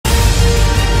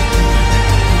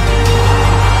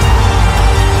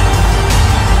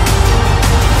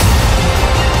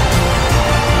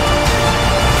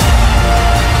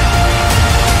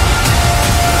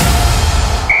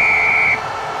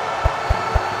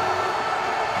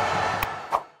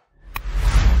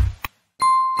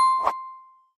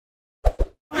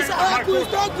You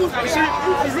see,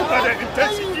 if you look at the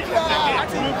intensity of the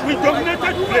game, we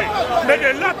dominated play, but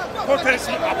they lack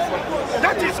potency up front.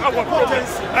 That is our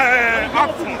potency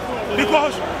up front,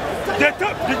 because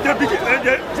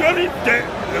during the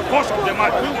course of the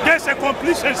match, there's a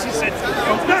complacency set.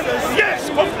 Yes,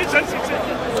 complacency set.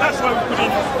 That's why we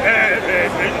couldn't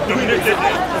dominate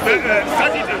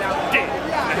study the game.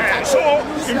 So,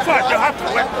 in fact, they have to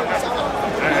work on that.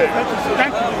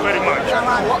 Thank you very much.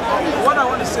 What I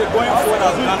want to say going forward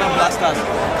as Ghana Blasters,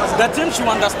 the team should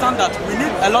understand that we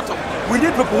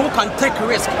need people who can take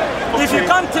risk. Okay. If you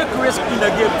can't take risk in the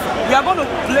game, we are going to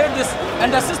play this, and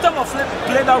the system of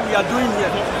play that we are doing here,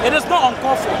 it is not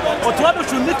uncalled for. Otuado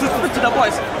should need to speak to the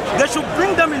boys. They should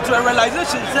bring them into a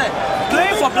realization that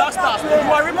playing for Black Stars,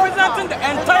 you are representing the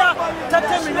entire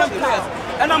 30 million players.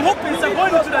 And I'm hoping that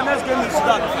going into the next game in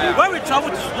Sudan, when we travel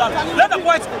to Sudan, let the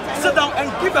boys sit down and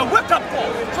give a wake-up call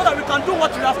so that we can do what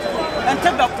we have to do and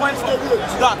take the points from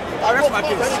Sudan. I rest my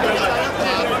case.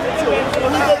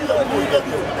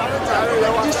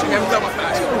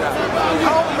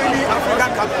 How many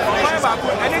African countries?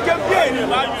 And it can be any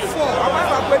issue of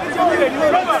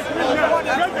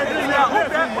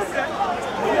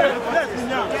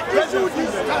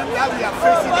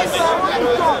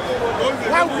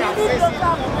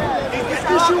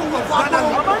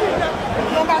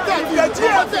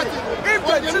if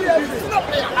the team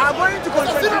are going to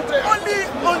concentrate only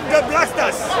on the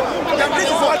Blasters, then this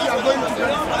is what they are going to do.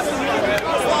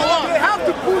 They have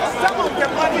to put some of the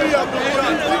money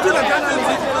into the Ghana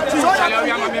League so that the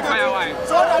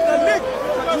league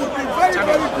will be very,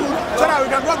 very good, so that we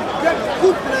can get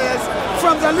good players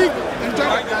from the league.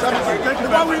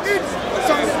 But we need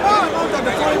some small amount of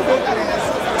the foreign players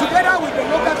together with the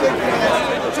local players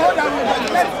so that we can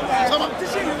get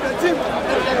competition in the team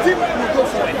and the team will go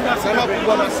for it.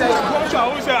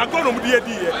 I go to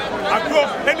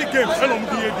any game, the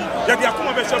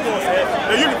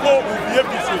uniform will behave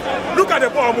this way. Look at the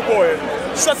ball, boy.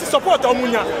 Support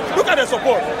Amunya. Look at the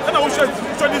support. And I will show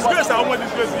disgrace how much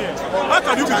disgrace here. How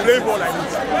can you be playing ball like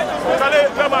this?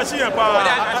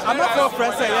 I'm not for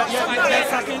press. You're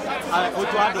sacking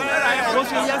Otuado.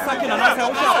 You're sacking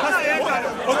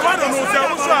Otuado knows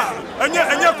and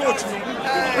you're coach.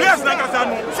 Players like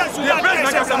Asano,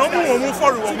 move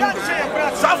forward.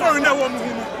 Suffering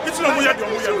it's not weird.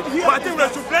 But I think we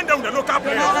should blend down the local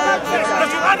players. We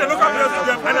should add the local players to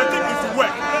them, and I think it will work.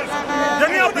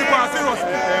 Then you have people are serious.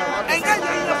 And then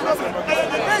you have a problem.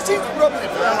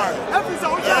 Every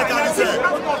time I can say,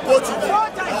 coaching,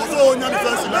 I also own the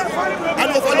first 11. I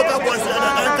know for local boys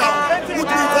and good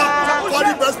people, for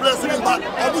the best players in the back.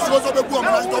 I was also the boom,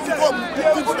 and I was people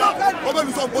that over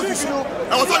in some position.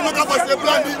 I was on local boys, they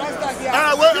planned it. And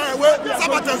I went,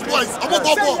 Sabates boys, I'm a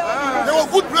go. They were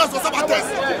good players for Sabates.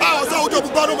 I was out of the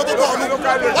bottom of the ball.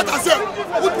 What I said,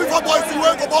 good people boys, you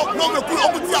went about, no, we put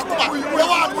up with the Akuma. We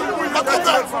want to go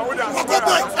back.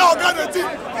 I'll get a team.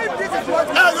 Hey,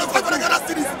 you're going to get us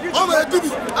to this. I'm a TV.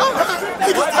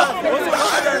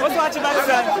 What's Archibald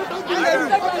saying?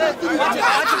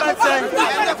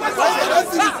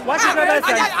 What's Archibald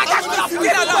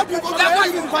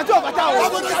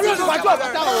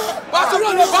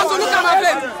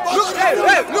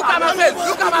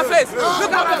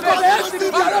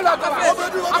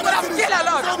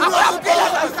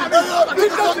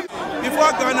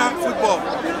Before Ghana football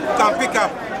can pick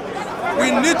up, we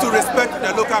need to respect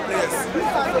the local players.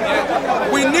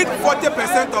 We need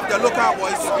 40% of the local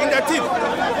boys in the team,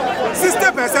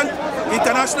 60%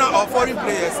 international or foreign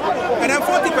players, and then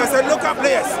 40% local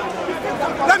players.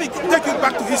 Let me take you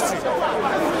back to history.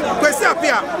 Kwesi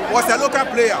Appiah was a local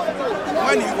player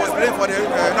when he was playing for the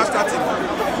national team.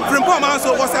 Frimpong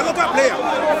Manso was a local player.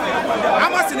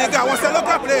 Ama Senegal was a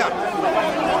local player.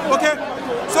 Okay?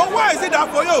 So why is it that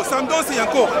for you, Sam Donsi and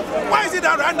Co? Why is it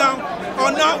that right now,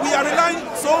 or now we are relying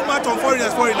so much on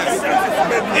foreigners?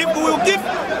 If we will give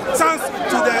chance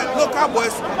to the local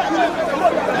boys,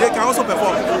 they can also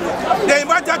perform. They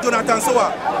invited Jonathan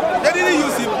Soa. They didn't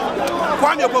use him.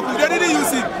 Kwame Opoku, they didn't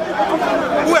use him.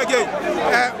 Who again?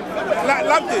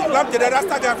 Lamte, the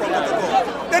Rasta guy from Portugal.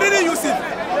 They didn't use him.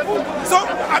 So,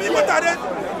 I mean, what are they?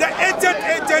 The agent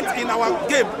in our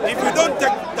game, if we don't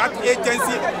take that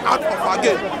agency out of our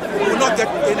game, we will not get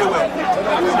anywhere.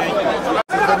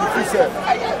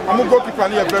 I'm a goalkeeper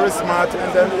and very smart,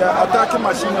 and then attacking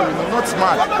machinery, not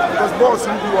smart. Because balls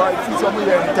will be if you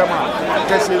somewhere in Tama,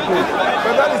 can say good.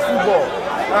 But that is football.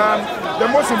 The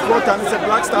most important is a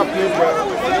Black Star plays well.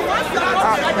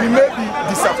 we may be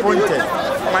disappointed.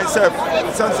 Myself,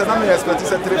 since I'm expecting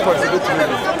 3 points,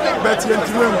 but when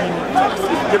we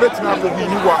give it to we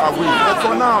knew what away. But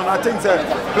for now, I think that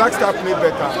Black Star played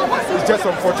better. It's just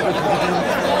unfortunate we didn't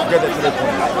get the 3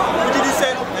 points. Did you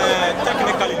say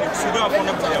technically Sudan for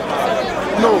not play?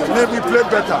 No, we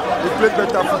played better. We played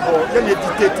better football. Then you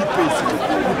dictated pace.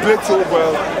 We played so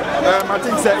well. I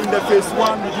think that in the phase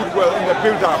 1 we did well in the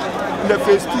build-up. In the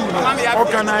phase 2,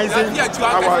 organizing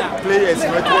our players, it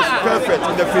was perfect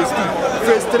in the phase 2.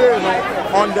 Phase 3,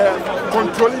 on the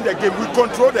controlling the game, we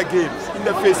control the game in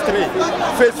the phase 3.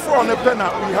 Phase 4 on the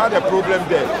penalty, we had a problem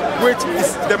there, which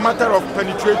is the matter of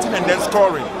penetrating and then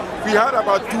scoring. We had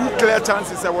about 2 clear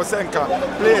chances. I was saying,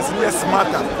 players near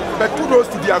smarter, but kudos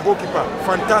to their goalkeeper,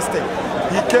 fantastic.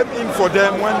 He came in for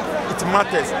them when it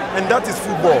matters, and that is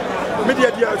football.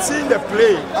 Media, they are seeing the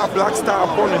play at Black Star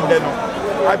upon and then.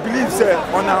 I believe, sir,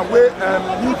 on our way,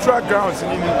 neutral grounds in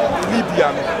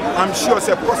Libya, I'm sure,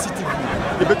 sir, positively,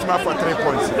 they bet me for 3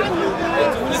 points.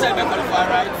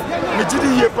 Me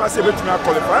didn't hear pass a bet me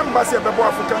qualify. I'm basing a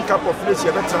African Cup of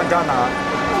Nations, bet Ghana.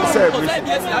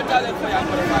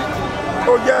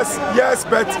 Oh yes,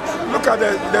 but look at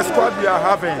the squad we are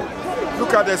having.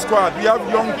 Look at the squad. We have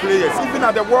young players. Even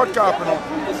at the World Cup,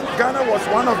 Ghana was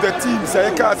one of the teams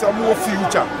that has a more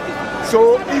future.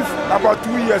 So if about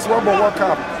 2 years one more World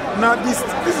Cup, now this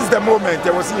is the moment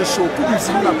there was a show. Could you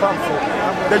see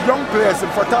the young players in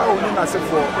Fatah and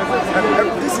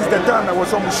this is the time that was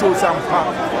some show some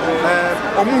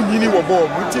Omunini Wabo,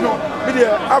 you know, with the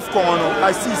AFCON,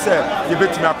 I see sir, you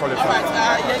bet me qualify.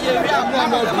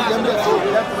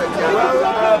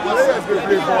 Well, players will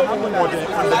play for more than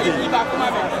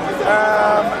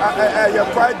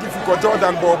you're quite difficult,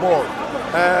 Jordan Bobo.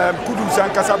 Kudus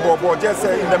and Kasa Bobo, just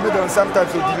in the middle and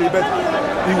sometimes we delay, but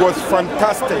he was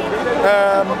fantastic.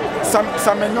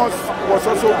 Samenos was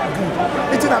also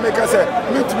good. It's in America, said,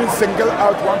 me to single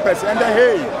out one person. And then,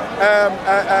 hey,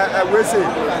 we say,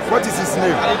 what is his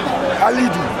name?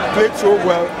 Alidu played so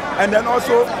well. And then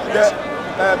also the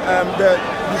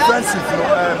defensive,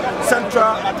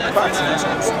 central backs.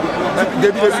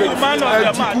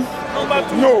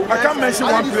 No, I can't mention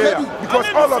one player because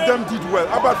all of them did well.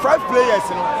 About 5 players,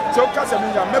 So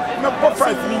Casemiro, me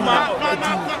 5 million.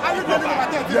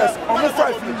 Yes, almost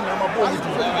 5 million.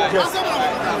 Yes.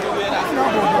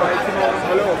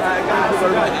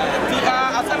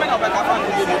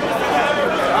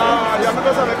 Yeah,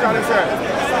 because I'm a carry say.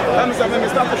 I'm saying,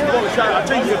 Mr. Football shy. I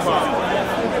change it for.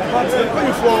 But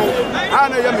going for,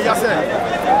 I know you me say.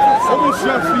 Some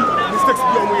free mistakes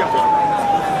be on we.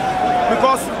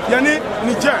 Because yani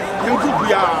Niger, you group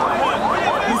we are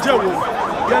Niger.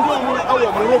 You know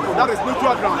our Morocco. That is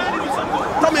neutral ground.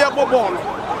 Tell me about ball.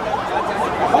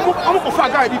 I'm a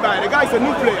guy. The guy is a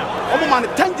new player. I'm a man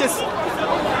 10 years.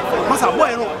 Masa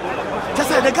boy, no.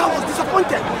 Just say the guy was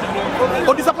disappointed.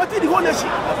 Or disappointed the whole nation.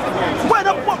 Boy,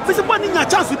 the boy need a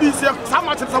chance to be here. How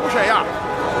much is the here?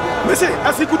 Me say,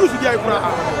 as he could do the Ibra.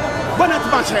 Bonnet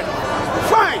Manche.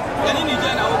 Fine.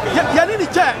 Yani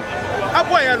Niger. A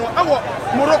boy, our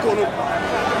Morocco.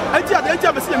 I tell the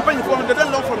entire machine paying for the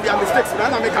learn from their mistakes.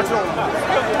 And I make it wrong.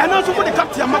 And also for the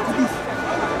captain, Makudu.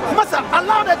 Must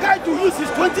allow the guy to use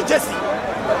his 20 jersey.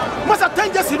 Must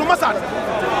 10 jersey, no must.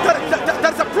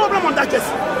 There's a problem on that jersey.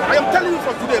 I am telling you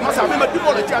from today, must have been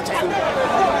people the church.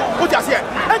 What you say?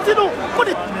 And you know,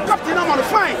 put the captain on the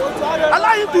fine.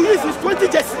 Allow him to use his 20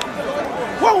 jersey.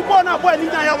 One boy now, boy,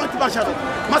 I want to bash out.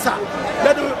 Massa,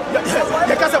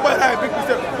 you can't say, boy, I big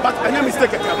mistake, but I made a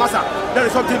mistake. Massa, there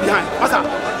is something behind. Massa,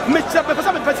 if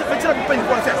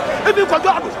you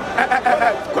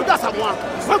could do someone,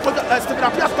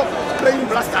 stop playing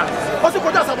blaster. Also,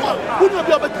 could do someone who will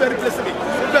be able to replace me.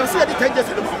 They'll see the 10 years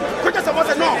in the morning. Could just someone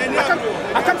say, no,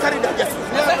 I can't carry that. Yes.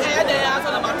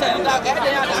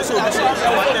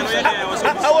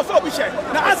 I was so big.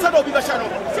 Now, answer the big channel.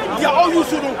 They are all used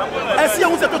to do. I see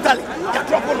who's totally. They are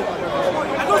trouble.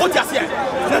 What you say?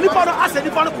 The Nippon as a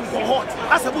Nippon hot,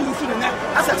 as a Bull,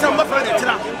 as a Chamba friend,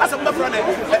 as a friend,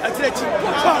 a church.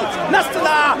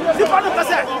 Nastala, Nippon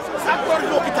Cassette, Sakor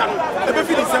Lokitano, a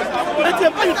baby, and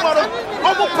you're paying for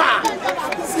Omopa,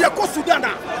 Siako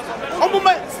Sudana,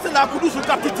 Omoma, Stella Kudusu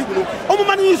Capitibu,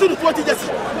 Omomani used to 20 years,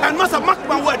 and Master mark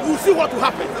my word, you see what will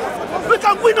happen. We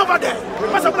can win over there.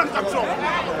 Master Brand control.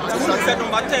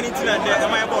 Number 10 in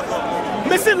am I about?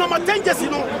 Missing number 10 years, you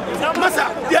know. Master,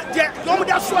 they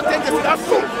are short 10 years, that's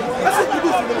so. That's what you do.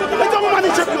 I don't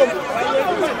manage it.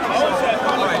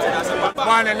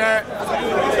 One and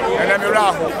then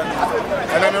Rahu.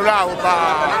 And then Rahu.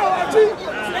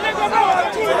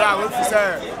 Bravo, if you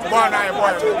say, born I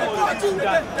boy.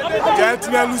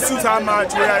 Gentlemen, lose so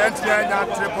much. We are entering that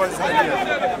 3 points a year.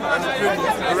 And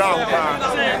around.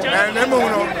 And then,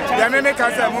 the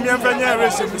American said, Mumian Vanya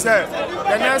Racing, we said,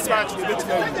 the next match will be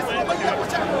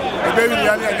the baby, you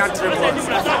are not 3 points.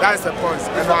 That's the point.